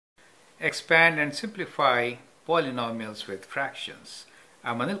expand and simplify polynomials with fractions.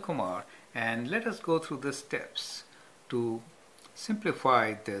 I'm Anil Kumar, and let us go through the steps to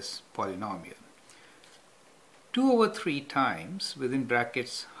simplify this polynomial. 2 over 3 times within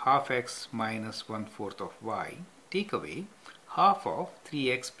brackets half x minus 1/4 of y, take away half of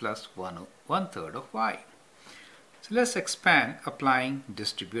 3x plus 1/3 of y. So let's expand applying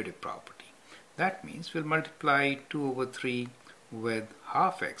distributive property. That means we'll multiply 2 over 3 with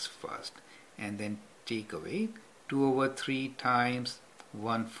half x first and then take away 2 over 3 times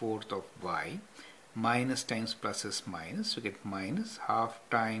 1/4 of y. Minus times plus is minus, so get minus half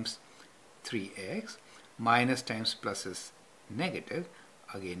times 3x. Minus times plus is negative,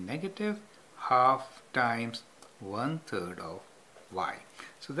 again negative, half times 1/3 of y.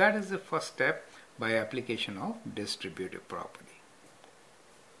 So that is the first step by application of distributive property.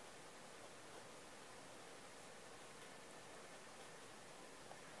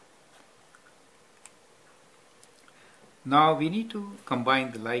 Now we need to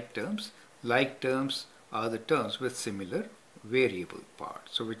combine the like terms. Like terms are the terms with similar variable part,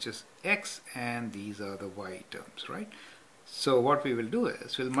 so which is x, and these are the y terms, right? So what we will do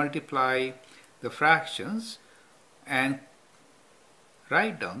is we'll multiply the fractions and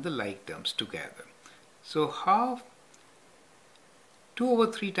write down the like terms together. So half 2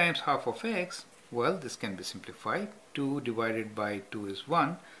 over 3 times half of x, well, this can be simplified. 2 divided by 2 is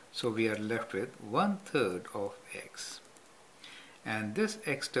 1, so we are left with 1/3 of x. And this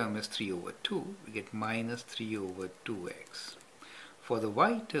x term is 3 over 2, we get minus 3 over 2x. For the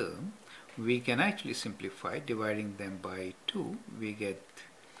y term, we can actually simplify. Dividing them by 2, we get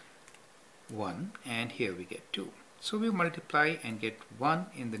 1, and here we get 2. So we multiply and get 1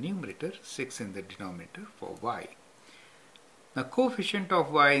 in the numerator, 6 in the denominator for y. Now coefficient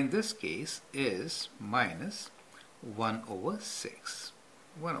of y in this case is minus 1 over 6,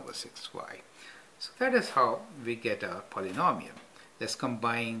 1 over 6y. So that is how we get our polynomial. Let's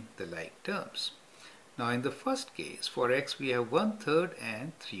combine the like terms. Now in the first case, for x we have 1/3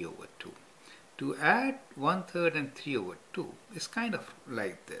 and 3 over 2. To add 1/3 and 3 over 2 is kind of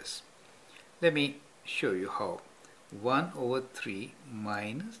like this. Let me show you how. 1 over 3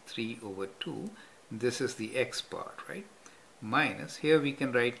 minus 3 over 2, this is the x part, right? Minus, here we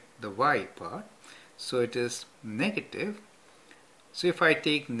can write the y part, so it is negative. So if I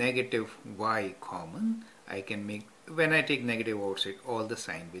take negative y common, I can make, when I take negative outside, all the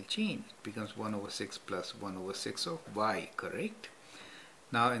sign will change. It becomes 1 over 6 plus 1 over 6 of y, correct?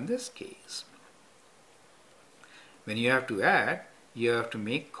 Now in this case, when you have to add, you have to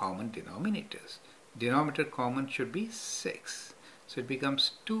make common denominators. Denominator common should be 6. So it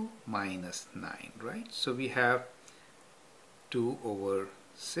becomes 2 minus 9, right? So we have 2 over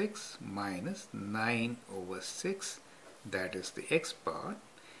 6 minus 9 over 6. That is the x part.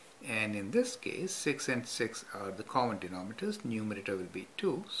 And in this case, 6 and 6 are the common denominators. Numerator will be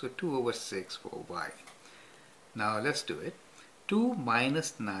 2. So 2 over 6 for y. Now let's do it. 2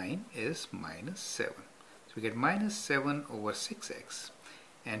 minus 9 is minus 7. So we get minus 7 over 6x.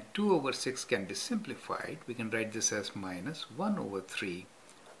 And 2 over 6 can be simplified. We can write this as minus 1 over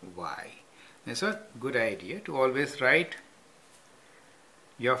 3y. And it's a good idea to always write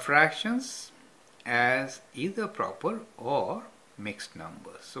your fractions as either proper or mixed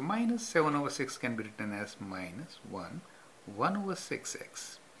numbers. So minus 7 over 6 can be written as minus 1 over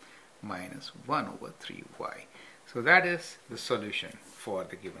 6x minus 1 over 3y. So that is the solution for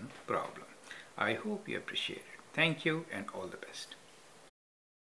the given problem. I hope you appreciate it. Thank you and all the best.